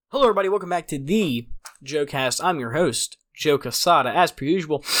Hello everybody, welcome back to the JoeCast. I'm your host, Joe Casada, as per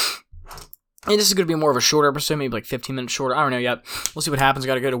usual. And this is going to be more of a shorter episode, maybe like 15 minutes shorter. I don't know yet. We'll see what happens. I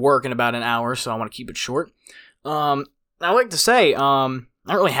got to go to work in about an hour, so I want to keep it short. I like to say, I don't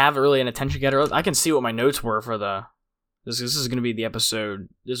really have an attention getter. I can see what my notes were for this is going to be the episode.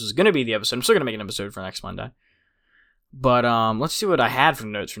 This is going to be the episode. I'm still going to make an episode for next Monday. But let's see what I had for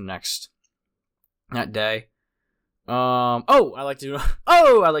notes from that day. I like to do an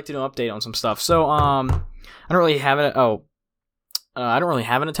update on some stuff. So, I don't really have an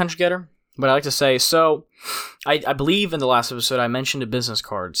attention getter, but I like to say, so, I believe in the last episode I mentioned the business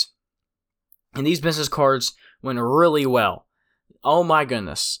cards, and these business cards went really well. Oh my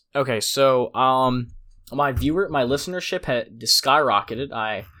goodness. Okay, so, my listenership had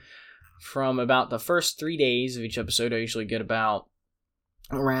skyrocketed. From about the first 3 days of each episode, I usually get about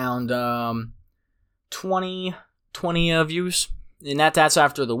around, 20 views, and that's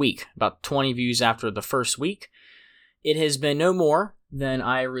after the week. About 20 views after the first week. It has been no more than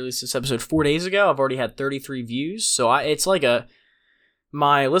I released this episode 4 days ago. I've already had 33 views, so my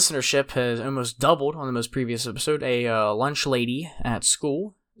listenership has almost doubled on the most previous episode. A lunch lady at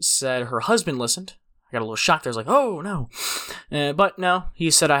school said her husband listened. I got a little shocked. I was like, oh no. But no,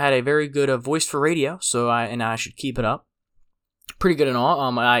 he said I had a very good voice for radio, so I should keep it up. Pretty good and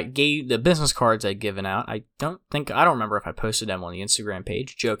all. I gave the business cards I'd given out. I don't remember if I posted them on the Instagram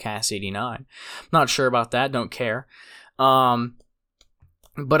page, JoeCast89. Not sure about that. Don't care.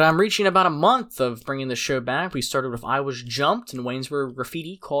 But I'm reaching about a month of bringing the show back. We started with I Was Jumped and Waynesburg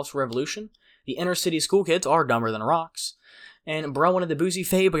Graffiti Calls for Revolution. The inner city school kids are dumber than rocks. And Bro wanted the boozy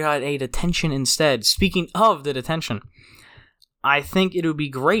fade, but got a detention instead. Speaking of the detention, I think it would be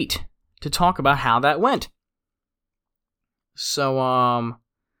great to talk about how that went. So,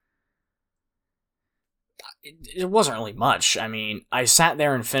 it wasn't really much. I mean, I sat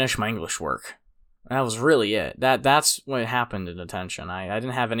there and finished my English work. That was really it. That's what happened in detention. I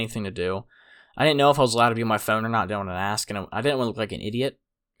didn't have anything to do. I didn't know if I was allowed to be on my phone or not. I didn't want to ask, and I didn't want to look like an idiot,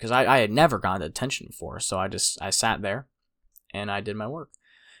 because I had never gone to detention before, so I sat there, and I did my work.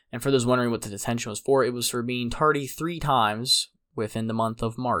 And for those wondering what the detention was for, it was for being tardy 3 times within the month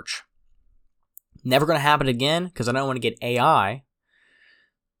of March. Never going to happen again, because I don't want to get AI.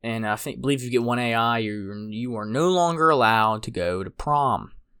 And I believe if you get one AI, you are no longer allowed to go to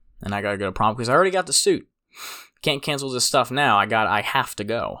prom. And I got to go to prom because I already got the suit. Can't cancel this stuff now. I have to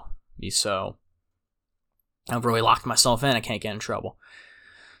go. So I've really locked myself in. I can't get in trouble.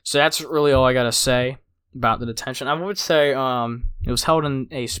 So that's really all I got to say about the detention. I would say it was held in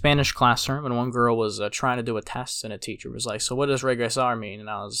a Spanish classroom, and one girl was trying to do a test, and a teacher was like, so what does regresar mean? And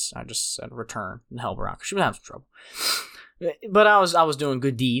I just said return and help her out, because she was having some trouble. But I was doing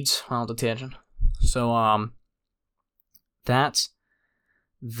good deeds while detention. So that's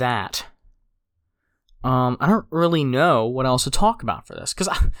that. I don't really know what else to talk about for this, because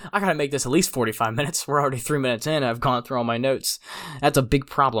I gotta make this at least 45 minutes. We're already 3 minutes in, I've gone through all my notes. That's a big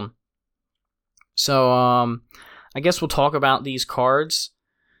problem. So, I guess we'll talk about these cards.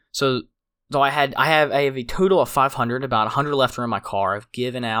 So I have a total of 500, about 100 left are in my car. I've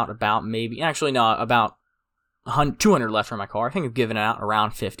given out about about 200 left are in my car. I think I've given out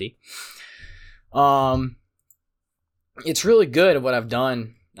around 50. It's really good at what I've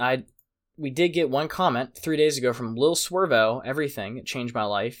done. We did get one comment 3 days ago from Lil Swervo, everything. It changed my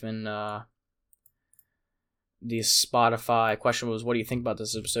life, and, the Spotify question was, what do you think about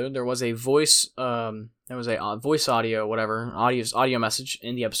this episode? There was a voice audio message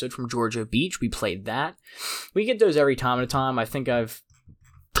in the episode from Georgia Beach. We played that. We get those every time at a time. I think I've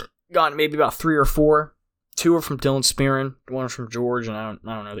gotten maybe about 3 or 4. 2 are from Dylan Spearin, one is from George, and I don't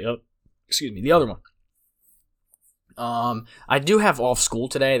know the other one. I do have off school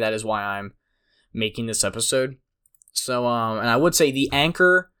today. That is why I'm making this episode. So, and I would say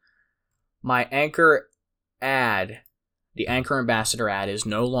my Anchor ad, the Anchor Ambassador ad, is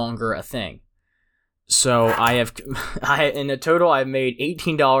no longer a thing. So in a total, I've made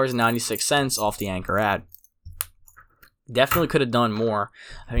 $18.96 off the Anchor ad. Definitely could have done more.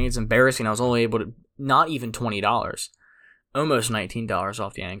 I think it's embarrassing. I was only able to, not even $20, almost $19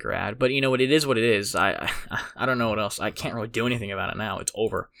 off the Anchor ad. But you know what? It is what it is. I don't know what else. I can't really do anything about it now. It's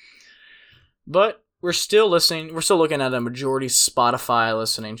over. But we're still listening. We're still looking at a majority Spotify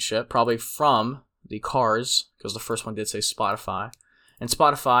listening ship, probably from the cars, because the first one did say Spotify. And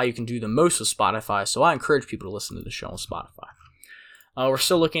Spotify, you can do the most with Spotify, so I encourage people to listen to the show on Spotify. We're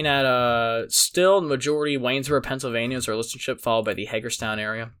still looking at, the majority Waynesboro, Pennsylvania is our listenership, followed by the Hagerstown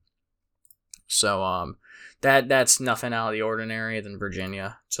area. So, that's nothing out of the ordinary than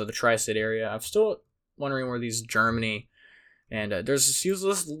Virginia. So the tri-state area. I'm still wondering where these Germany And there's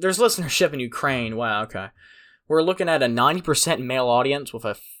listenership in Ukraine. Wow, okay. We're looking at a 90% male audience with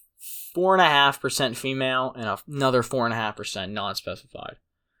a 4.5% female and another 4.5% non-specified.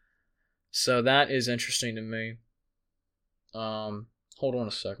 So that is interesting to me. Hold on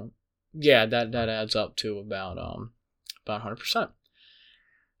a second. Yeah, that adds up to about 100%.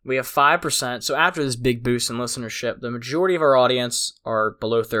 We have 5%. So after this big boost in listenership, the majority of our audience are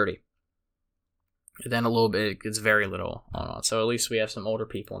below 30. And then a little bit, it's very little on. So at least we have some older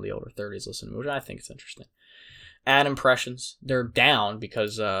people in the older 30s listening, which I think is interesting. Ad impressions, they're down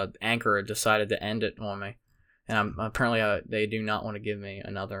because Anchor decided to end it on me. And apparently they do not want to give me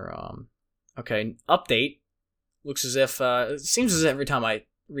another update. Looks as if, it seems as if every time I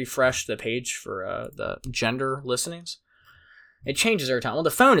refresh the page for the gender listenings, it changes every time. On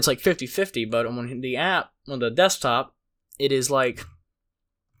the phone, it's like 50-50, but on the app, on the desktop, it is like,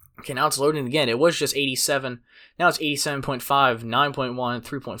 okay, now it's loading again. It was just 87. Now it's 87.5, 9.1,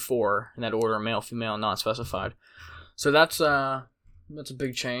 3.4 in that order, male, female, non-specified. So that's a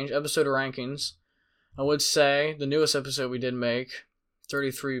big change. Episode rankings. I would say the newest episode we did make,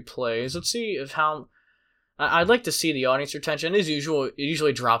 33 plays. Let's see I'd like to see the audience retention. As usual, it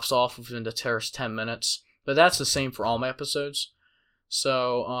usually drops off within the first 10 minutes, but that's the same for all my episodes.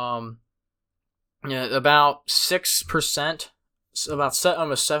 So, about 6%. Almost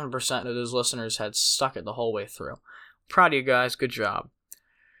 7% of those listeners had stuck it the whole way through. Proud of you guys, good job.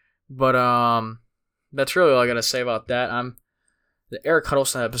 But that's really all I gotta say about that. The Eric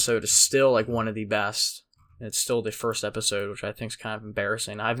Huddleston episode is still like one of the best. It's still the first episode, which I think is kind of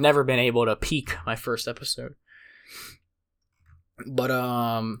embarrassing. I've never been able to peak my first episode. But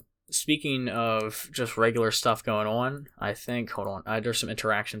speaking of just regular stuff going on, I think there's some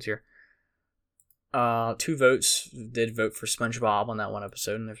interactions here. 2 votes did vote for SpongeBob on that one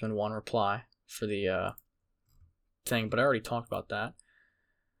episode, and there's been 1 reply for the thing, but I already talked about that.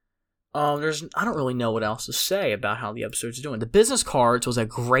 I don't really know what else to say about how the episode's doing. The business cards was a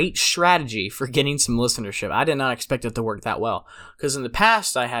great strategy for getting some listenership. I did not expect it to work that well, because in the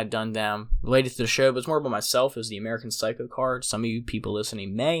past I had done them related to the show, but it's more about myself. As the American Psycho card. Some of you people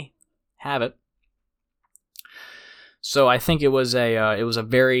listening may have it. So I think it was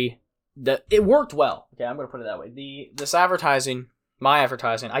it worked well. Okay, I'm going to put it that way. My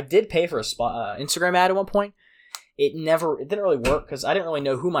advertising, I did pay for a Instagram ad at one point. It didn't really work because I didn't really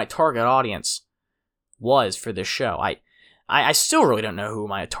know who my target audience was for this show. I still really don't know who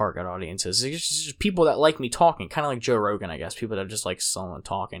my target audience is. It's just people that like me talking, kind of like Joe Rogan, I guess. People that just like someone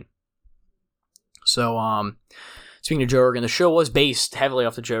talking. So, speaking of Joe Rogan, the show was based heavily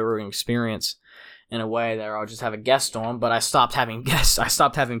off the Joe Rogan Experience. In a way that I'll just have a guest on, but I stopped having guests. I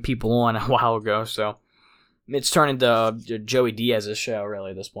stopped having people on a while ago, so it's turned into Joey Diaz's show,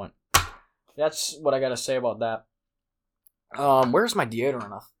 really, at this point. That's what I gotta say about that. Where's my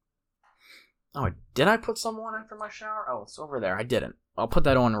deodorant? Oh, did I put some on after my shower? Oh, it's over there. I didn't. I'll put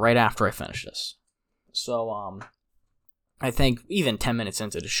that on right after I finish this. So, I think even 10 minutes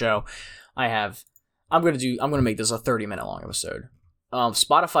into the show, I'm gonna make this a 30-minute long episode.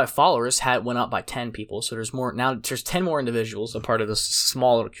 Spotify followers went up by 10 people, so there's more now. There's 10 more individuals, a part of this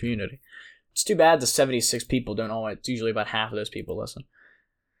small little community. It's too bad the 76 people don't always. It's usually about half of those people listen.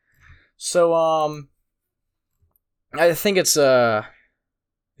 So I think it's as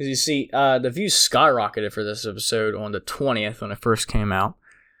you see, the views skyrocketed for this episode on the 20th when it first came out,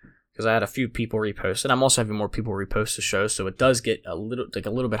 because I had a few people repost it. I'm also having more people repost the show, so it does get a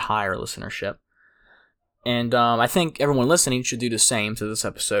little bit higher listenership. And I think everyone listening should do the same to this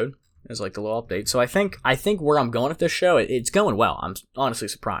episode as like the little update. So I think where I'm going with this show, it's going well. I'm honestly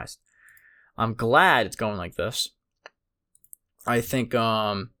surprised. I'm glad it's going like this. I think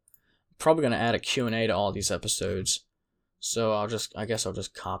probably going to add a Q&A to all these episodes. So I guess I'll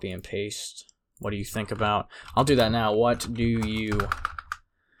just copy and paste. What do you think about? I'll do that now. What do you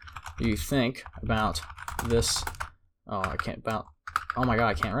think about this? Oh my god,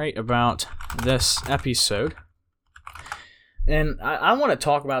 I can't write about this episode. And I want to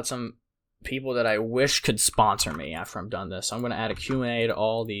talk about some people that I wish could sponsor me after I'm done this. I'm going to add a Q&A to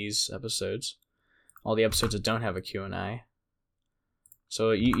all these episodes. All the episodes that don't have a Q&A.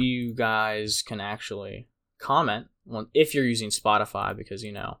 So you guys can actually comment if you're using Spotify, because,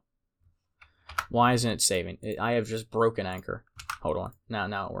 why isn't it saving? I have just broken Anchor. Hold on.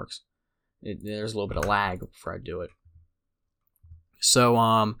 Now it works. There's a little bit of lag before I do it. So,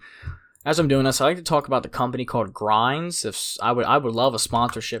 as I'm doing this, I like to talk about the company called Grinds. I would love a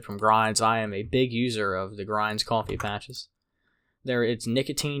sponsorship from Grinds. I am a big user of the Grinds coffee patches. It's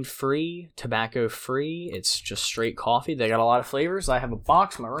nicotine free, tobacco free. It's just straight coffee. They got a lot of flavors. I have a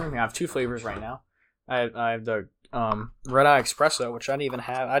box in my room. I have 2 flavors right now. I have the Red Eye Espresso, which I didn't even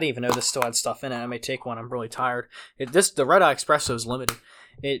have. I didn't even know this still had stuff in it. I may take one. I'm really tired. The Red Eye Espresso is limited.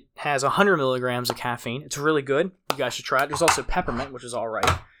 It has 100 milligrams of caffeine. It's really good. You guys should try it. There's also peppermint, which is all right.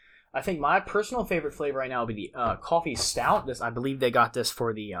 I think my personal favorite flavor right now would be the coffee stout. I believe they got this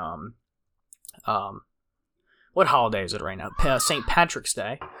for the what holiday is it right now? St. Patrick's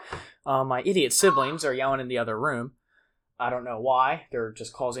Day. My idiot siblings are yelling in the other room. I don't know why. They're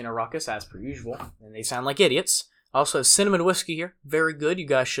just causing a ruckus as per usual, and they sound like idiots. I also have cinnamon whiskey here. Very good. You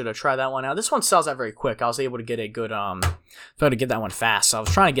guys should try that one out. This one sells out very quick. I was able to get a good to get that one fast. So I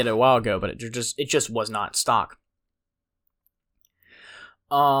was trying to get it a while ago, but it just was not in stock.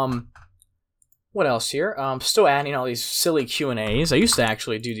 What else here? Still adding all these silly Q&As. I used to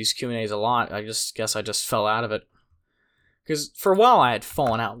actually do these Q&As a lot. I guess I just fell out of it. Because for a while I had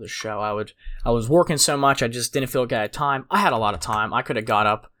fallen out of the show. I was working so much, I just didn't feel like I had time. I had a lot of time. I could have got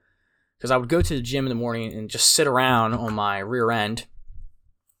up, because I would go to the gym in the morning and just sit around on my rear end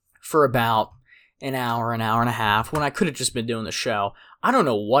for about an hour and a half, when I could have just been doing the show. I don't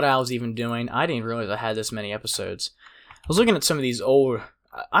know what I was even doing. I didn't realize I had this many episodes. I was looking at some of these old...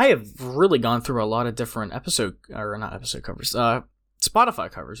 I have really gone through a lot of different Spotify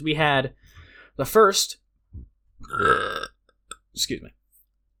covers. We had the first... Excuse me.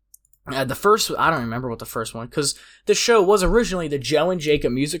 The first, I don't remember what the first one, because the show was originally the Joe and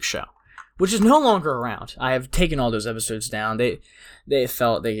Jacob Music Show, which is no longer around. I have taken all those episodes down. They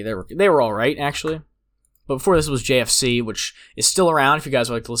were all right, actually. But before this was JFC, which is still around if you guys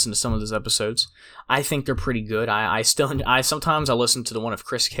would like to listen to some of those episodes. I think they're pretty good. I sometimes I listen to the one of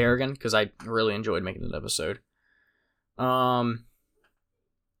Chris Kerrigan, because I really enjoyed making that episode. It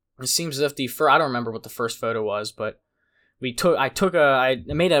seems as if I don't remember what the first photo was, but I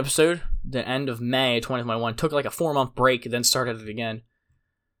made an episode the end of May 2021, took like a 4-month break, then started it again.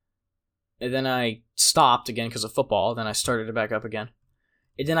 And then I stopped again because of football, then I started it back up again.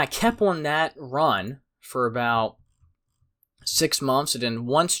 And then I kept on that run for about 6 months, and then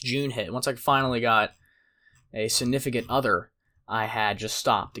once June hit, once I finally got a significant other, I had just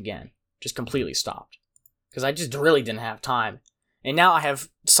stopped again. Just completely stopped. Because I just really didn't have time. And now I have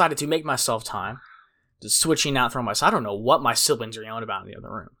decided to make myself time. Just switching out from myself. I don't know what my siblings are yelling about in the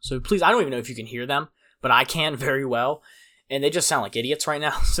other room. So please, I don't even know if you can hear them, but I can very well. And they just sound like idiots right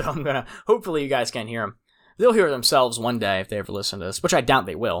now. So hopefully you guys can hear them. They'll hear themselves one day if they ever listen to this, which I doubt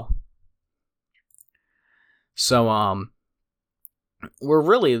they will. So, I'm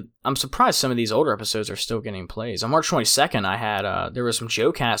surprised some of these older episodes are still getting plays. On March 22nd, there was some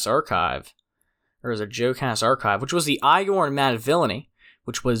JoeCast archive. There was a JoeCast archive, which was the Igor and Matt Villainy,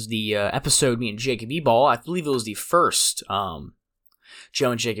 which was the episode me and Jacob E-Ball. I believe it was the first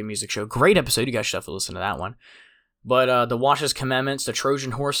Joe and Jacob Music Show. Great episode. You guys should have to listen to that one. But the Watch's Commandments, the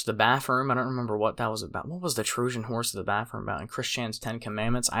Trojan Horse, the bathroom. I don't remember what that was about. What was the Trojan Horse of the bathroom about? And Christian's 10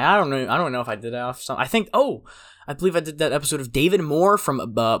 Commandments. I don't know. I don't know if I did that off some. I believe I did that episode of David Moore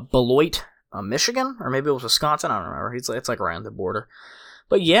from Beloit, Michigan, or maybe it was Wisconsin. I don't remember. It's like around the border.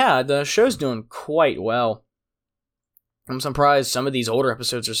 But yeah, the show's doing quite well. I'm surprised some of these older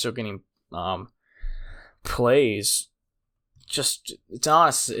episodes are still getting plays. Just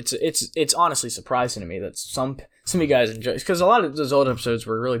it's honestly surprising to me that some of you guys enjoy, because a lot of those old episodes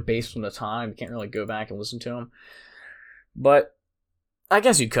were really based on the time. You can't really go back and listen to them. But I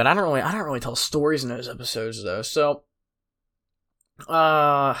guess you could. I don't really tell stories in those episodes though. So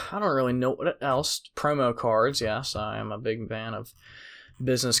I don't really know what else. Promo cards, yes, I am a big fan of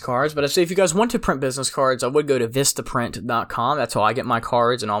business cards. But if you guys want to print business cards, I would go to vistaprint.com. That's how I get my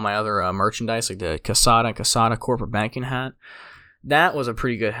cards and all my other merchandise, like the Casada corporate banking hat. That was a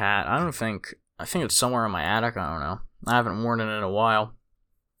pretty good hat. I think it's somewhere in my attic. I don't know. I haven't worn it in a while.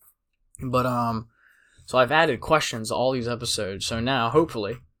 But so I've added questions to all these episodes. So now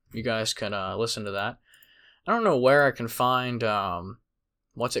hopefully you guys can listen to that. I don't know where I can find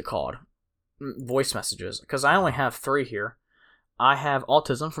what's it called? Voice messages, because I only have 3 here. I have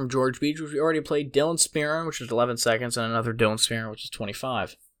Autism from George Beach, which we already played. Dylan Spearin, which is 11 seconds, and another Dylan Spearin, which is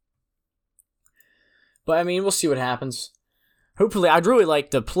 25. But, I mean, we'll see what happens. Hopefully, I'd really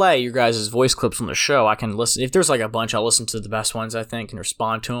like to play your guys' voice clips from the show. I can listen. If there's like a bunch, I'll listen to the best ones, I think, and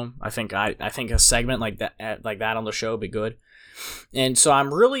respond to them. I think a segment like that on the show would be good. And so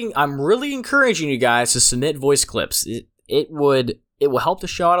I'm really encouraging you guys to submit voice clips. It will help the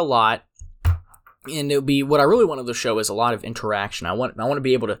show out a lot. And it'll be what I really want of the show is a lot of interaction. I want to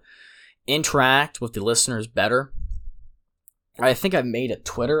be able to interact with the listeners better. I think I've made a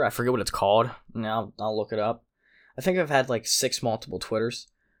Twitter. I forget what it's called. Now I'll look it up. I think I've had like 6 multiple Twitters,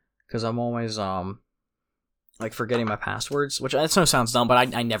 because I'm always like forgetting my passwords, which that sounds dumb,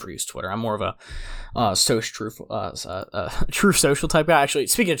 but I never use Twitter. I'm more of a Truth Social type guy. Actually,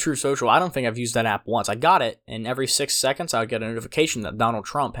 speaking of Truth Social, I don't think I've used that app once. I got it, and every 6 seconds I would get a notification that Donald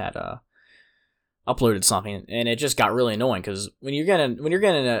Trump had uploaded something, and it just got really annoying because when you're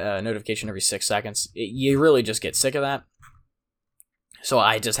getting a notification every 6 seconds, you really just get sick of that. So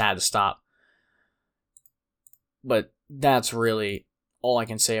I just had to stop. But that's really all I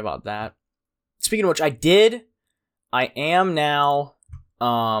can say about that. Speaking of which, I am now,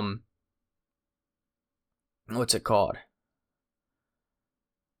 what's it called?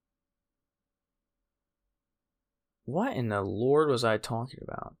 What in the Lord was I talking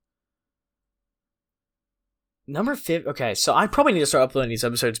about? Number 5. Okay, so I probably need to start uploading these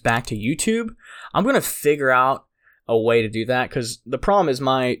episodes back to YouTube. I'm going to figure out a way to do that because the problem is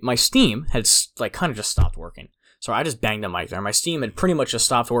my Steam had like kind of just stopped working. So I just banged the mic there. My Steam had pretty much just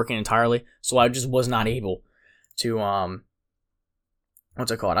stopped working entirely, so I just was not able to,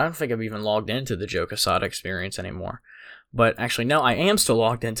 what's it called? I don't think I've even logged into the Joe Quesada Experience anymore. But actually, no, I am still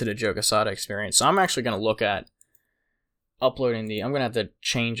logged into the Joe Quesada Experience, so I'm actually going to look at uploading I'm going to have to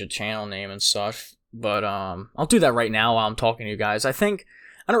change the channel name and stuff, but I'll do that right now while I'm talking to you guys. I don't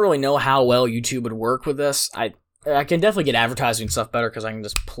really know how well YouTube would work with this. I can definitely get advertising stuff better because I can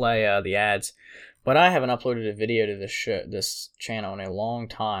just play the ads. But I haven't uploaded a video to this channel in a long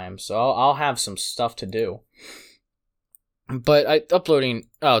time, so I'll have some stuff to do. But the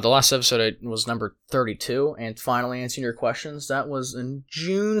last episode was number 32, and finally answering your questions. That was in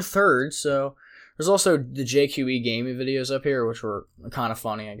June 3rd, so there's also the JQE gaming videos up here, which were kind of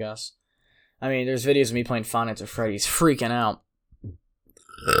funny, I guess. I mean, there's videos of me playing Five Nights at Freddy's, freaking out.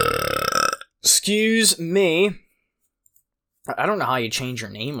 Excuse me. I don't know how you change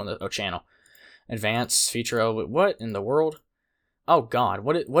your name on the channel. Advanced feature, what in the world? Oh god,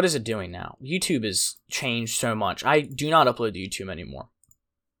 what is it doing now? YouTube has changed so much. I do not upload to YouTube anymore.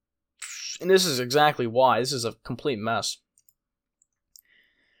 And this is exactly why. This is a complete mess.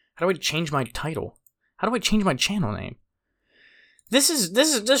 How do I change my title? How do I change my channel name? This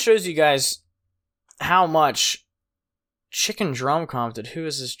shows you guys how much Chicken Drum commented, who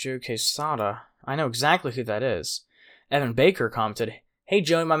is this Joe Quesada? I know exactly who that is. Evan Baker commented, hey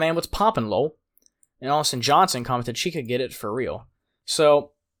Joey, my man, what's poppin', lol? And Austin Johnson commented, she could get it for real.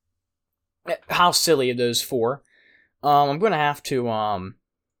 So, how silly of those four. I'm going to have to,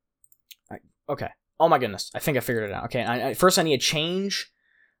 okay. Oh my goodness. I think I figured it out. Okay, first I need to change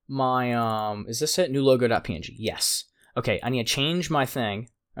my, is this it? New logo.png. Yes. Okay, I need to change my thing.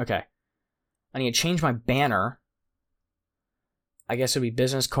 Okay. I need to change my banner. I guess it would be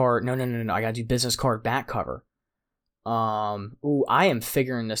business card. No. I gotta do business card back cover. Ooh, I am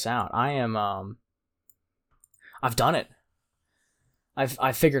figuring this out. I've done it.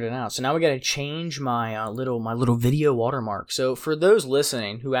 I've figured it out. So now we gotta change my little video watermark. So for those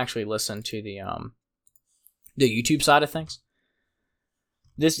listening who actually listen to the YouTube side of things,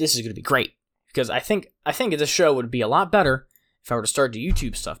 this is gonna be great because I think this show would be a lot better if I were to start the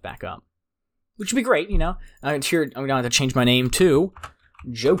YouTube stuff back up, which would be great. You know, I'm gonna have to change my name to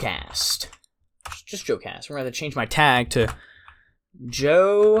JoeCast. Just JoeCast. We're gonna have to change my tag to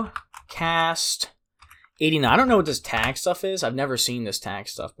JoeCast 89. I don't know what this tag stuff is. I've never seen this tag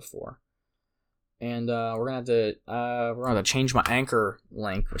stuff before. And we're gonna have to change my anchor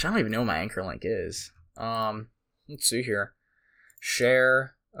link, which I don't even know what my anchor link is. Let's see here.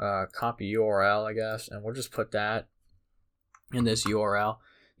 Share, copy URL, I guess, and we'll just put that in this URL.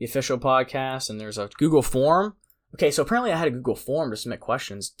 The official podcast, and there's a Google form. Okay, so apparently I had a Google form to submit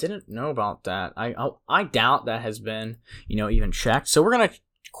questions. Didn't know about that. I doubt that has been, even checked. So we're gonna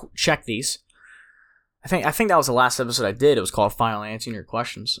check these. I think that was the last episode I did. It was called Finally Answering Your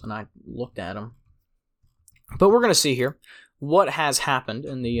Questions, and I looked at them. But we're going to see here what has happened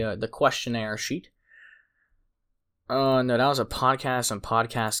in the questionnaire sheet. No, that was a podcast and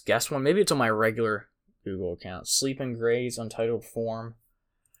podcast guest one. Maybe it's on my regular Google account. Sleep and Grades, Untitled Form.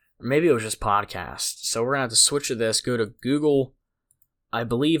 Or maybe it was just podcast. So we're going to have to switch to this. Go to Google. I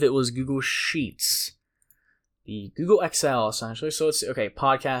believe it was Google Sheets. The Google Excel, essentially. So it's, okay,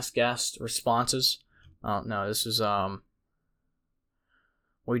 podcast guest responses. No, this is,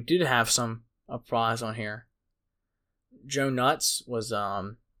 we did have some prize on here. Joe Nuts was,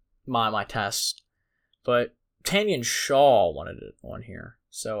 my test, but Tanyan Shaw wanted it on here.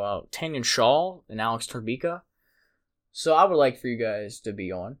 So, Tanyan Shaw and Alex Turbica. So I would like for you guys to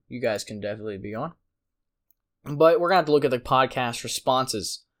be on. You guys can definitely be on. But we're gonna have to look at the podcast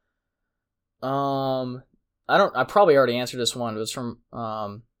responses. I probably already answered this one. It was from,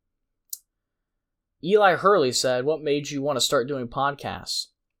 Eli Hurley said, what made you want to start doing podcasts?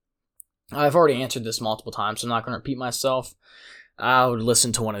 I've already answered this multiple times, so I'm not going to repeat myself. I would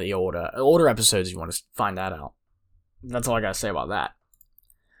listen to one of the older episodes if you want to find that out. That's all I got to say about that.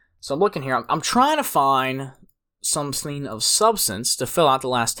 So I'm looking here. I'm trying to find something of substance to fill out the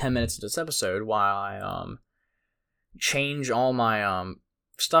last 10 minutes of this episode while I change all my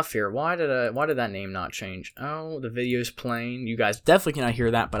stuff here. Why did that name not change? Oh, the video's playing. You guys definitely cannot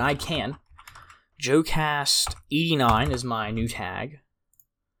hear that, but I can. JoeCast89 is my new tag.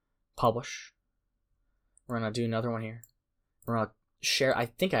 Publish. We're going to do another one here. We're going to share. I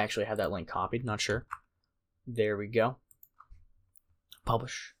think I actually have that link copied. Not sure. There we go.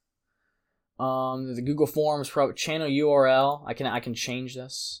 Publish. The Google Forms channel URL. I can change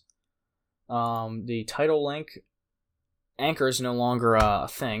this. The title link. Anchor is no longer a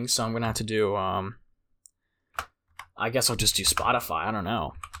thing, so I'm going to have to do, I guess I'll just do Spotify. I don't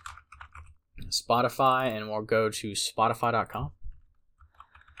know. Spotify, and we'll go to spotify.com.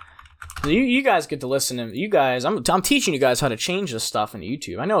 You guys get to listen to you guys. I'm teaching you guys how to change this stuff into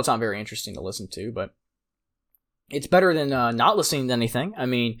YouTube. I know it's not very interesting to listen to, but it's better than not listening to anything. I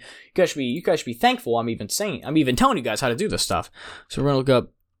mean, you guys should be thankful. I'm even telling you guys how to do this stuff. So we're gonna look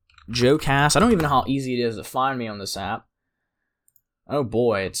up JoeCast. I don't even know how easy it is to find me on this app. Oh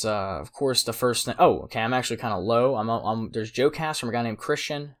boy, it's of course the first thing. Oh, okay, I'm actually kind of low. There's JoeCast from a guy named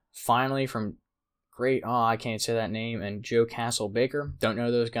Christian. Finally from great. Oh, I can't say that name. And Joe Castle Baker. Don't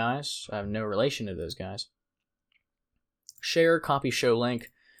know those guys. I have no relation to those guys. Share, copy, show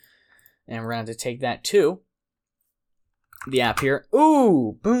link. And we're going to have to take that to the app here.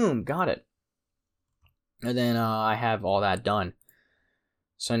 Ooh, boom, got it. And then I have all that done.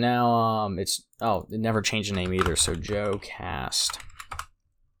 So now it never changed the name either. So JoeCast.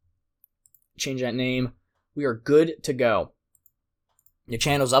 Change that name. We are good to go. The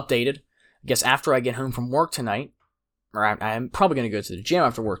channel's updated. I guess after I get home from work tonight, or I'm probably going to go to the gym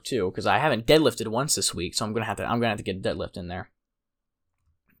after work too, because I haven't deadlifted once this week, so I'm gonna have to get a deadlift in there.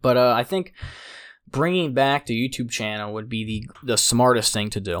 But I think bringing back the YouTube channel would be the smartest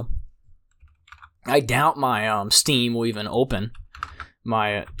thing to do. I doubt my Steam will even open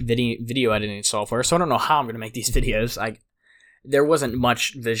my video editing software, so I don't know how I'm going to make these videos. There wasn't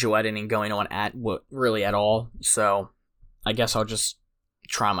much visual editing going on at all, so I guess I'll just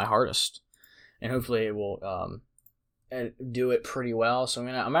try my hardest. And hopefully it will do it pretty well. So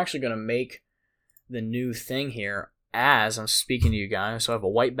I'm actually gonna make the new thing here as I'm speaking to you guys. So I have a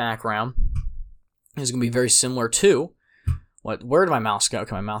white background. It's gonna be very similar to where did my mouse go?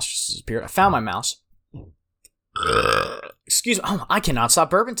 Okay, my mouse just disappeared. I found my mouse. Excuse me. Oh, I cannot stop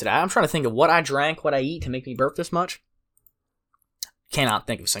burping today. I'm trying to think of what I drank, what I eat to make me burp this much. Cannot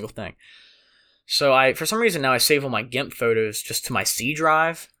think of a single thing. So for some reason now I save all my GIMP photos just to my C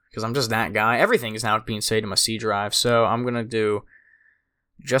drive. Because I'm just that guy. Everything is now being saved to my C drive. So I'm going to do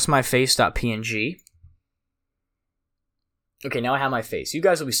just my face.png. Okay, now I have my face. You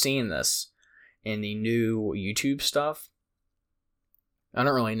guys will be seeing this in the new YouTube stuff. I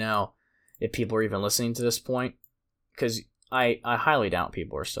don't really know if people are even listening to this point. Because I highly doubt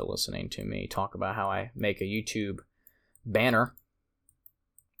people are still listening to me talk about how I make a YouTube banner.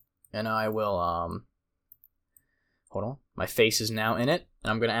 And I will, hold on. My face is now in it. And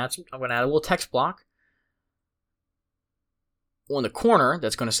I'm gonna add a little text block on the corner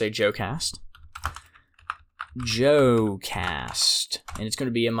that's gonna say JoeCast. JoeCast. And it's gonna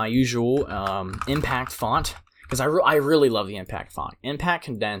be in my usual Impact font. Because I really love the Impact font. Impact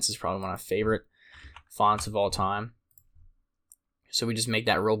Condense is probably one of my favorite fonts of all time. So we just make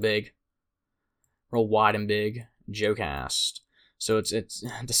that real big. Real wide and big. JoeCast. So it's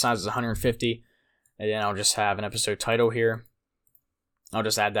the size is 150. And then I'll just have an episode title here. I'll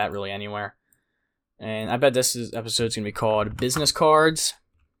just add that really anywhere. And I bet this episode's going to be called Business Cards.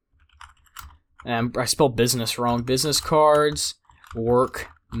 And I spelled business wrong. Business Cards Work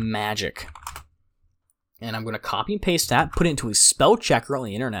Magic. And I'm going to copy and paste that, put it into a spell checker on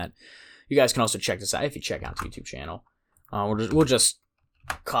the internet. You guys can also check this out if you check out the YouTube channel. We'll just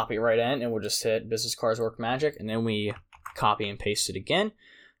copy it right in, and we'll just hit Business Cards Work Magic, and then we copy and paste it again.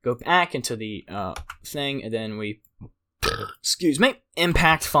 Go back into the thing, and then we,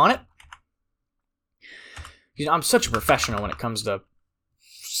 Impact font it. You know, I'm such a professional when it comes to,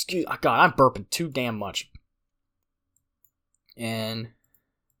 God, I'm burping too damn much. And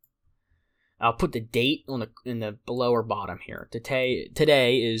I'll put the date in the below or bottom here.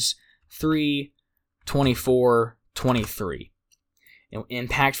 Today is 3/24/23. And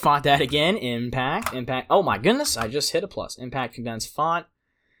Impact font that again. Impact. Oh my goodness, I just hit a plus. Impact condensed font.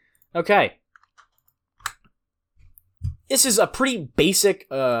 Okay. This is a pretty basic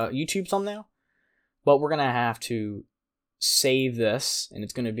YouTube thumbnail, but we're going to have to save this, and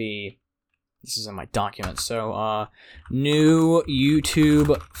it's going to be This is in my documents. So, new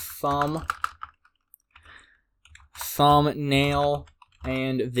YouTube thumbnail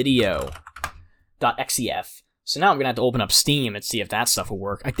and video.xcf. So now I'm gonna have to open up Steam and see if that stuff will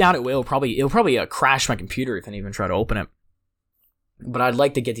work. I doubt it will. It'll probably crash my computer if I even try to open it. But I'd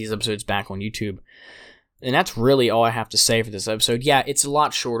like to get these episodes back on YouTube. And that's really all I have to say for this episode. Yeah, it's a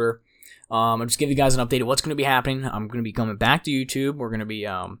lot shorter. I'll just give you guys an update of what's going to be happening. I'm going to be coming back to YouTube. We're going to be,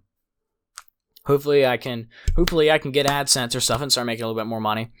 hopefully I can get AdSense or stuff and start making a little bit more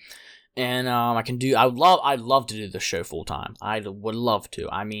money. And I'd love to do this show full time. I would love to.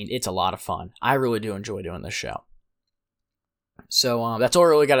 I mean, it's a lot of fun. I really do enjoy doing this show. So that's all I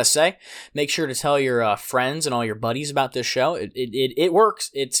really got to say. Make sure to tell your friends and all your buddies about this show. It works.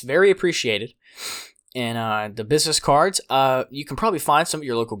 It's very appreciated. And the business cards, you can probably find some at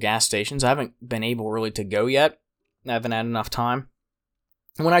your local gas stations. I haven't been able really to go yet. I haven't had enough time.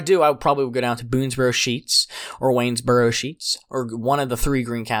 And when I do, I probably will go down to Boonesboro Sheets or Waynesboro Sheets or one of the 3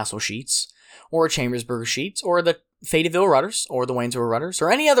 Greencastle Sheets or Chambersburg Sheets or the Fayetteville Rudders or the Waynesboro Rudders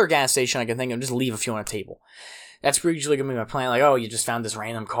or any other gas station I can think of. Just leave a few on a table. That's usually going to be my plan. Like, oh, you just found this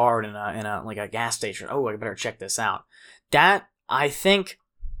random card in a like a gas station. Oh, I better check this out. That, I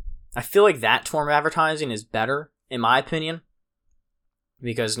feel like that form of advertising is better, in my opinion,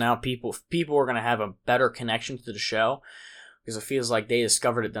 because now people are going to have a better connection to the show because it feels like they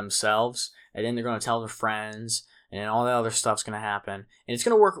discovered it themselves, and then they're going to tell their friends, and then all the other stuff's going to happen, and it's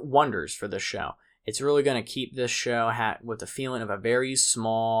going to work wonders for this show. It's really going to keep this show with the feeling of a very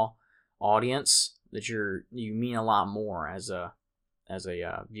small audience that you mean a lot more as a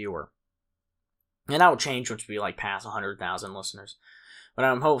viewer, and that will change once we like past 100,000 listeners. But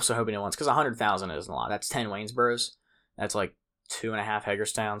I'm also hoping it once, because 100,000 isn't a lot. That's 10 Waynesboros. That's like 2.5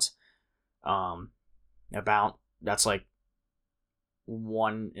 Hagerstowns. That's like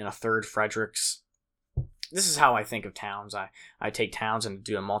 1 1/3 Fredericks. This is how I think of towns. I take towns and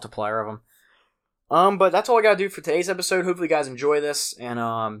do a multiplier of them. But that's all I gotta do for today's episode. Hopefully you guys enjoy this, and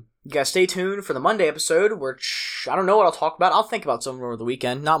you guys stay tuned for the Monday episode, which I don't know what I'll talk about. I'll think about something over the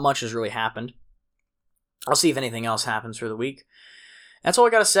weekend. Not much has really happened. I'll see if anything else happens for the week. That's all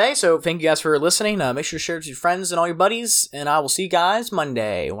I gotta say, so thank you guys for listening. Make sure to share it with your friends and all your buddies, and I will see you guys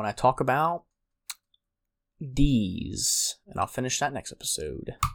Monday when I talk about these. And I'll finish that next episode.